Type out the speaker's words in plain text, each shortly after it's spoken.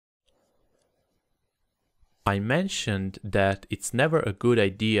I mentioned that it's never a good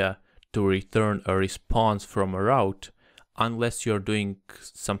idea to return a response from a route unless you're doing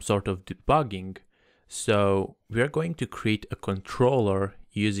some sort of debugging. So we are going to create a controller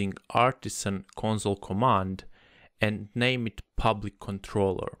using artisan console command and name it public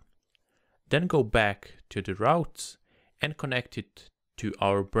controller. Then go back to the routes and connect it to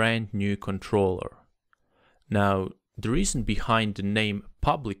our brand new controller. Now, the reason behind the name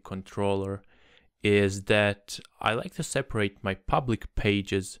public controller is that I like to separate my public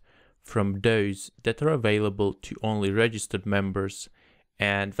pages from those that are available to only registered members,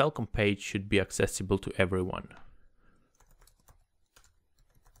 and welcome page should be accessible to everyone.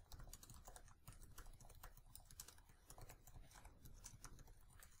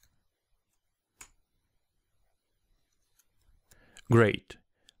 Great.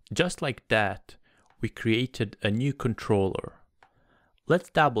 Just like that, we created a new controller.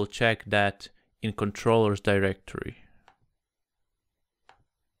 Let's double check that in controllers directory.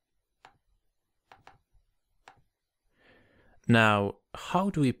 Now, how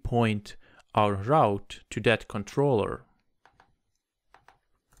do we point our route to that controller?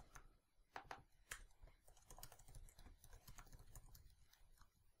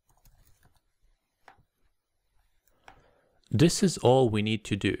 This is all we need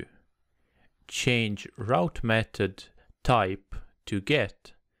to do. Change route method type to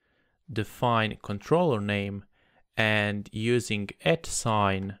get, define controller name, and using @,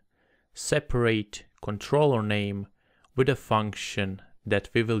 separate controller name with a function that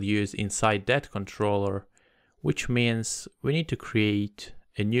we will use inside that controller, which means we need to create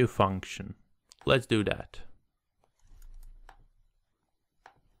a new function. Let's do that.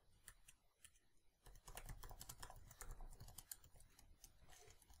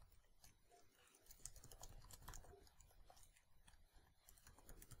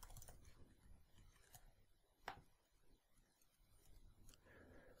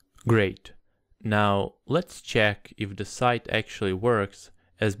 Great. Now let's check if the site actually works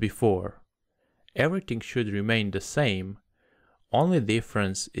as before. Everything should remain the same. Only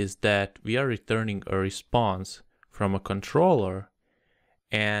difference is that we are returning a response from a controller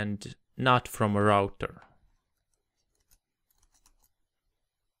and not from a router.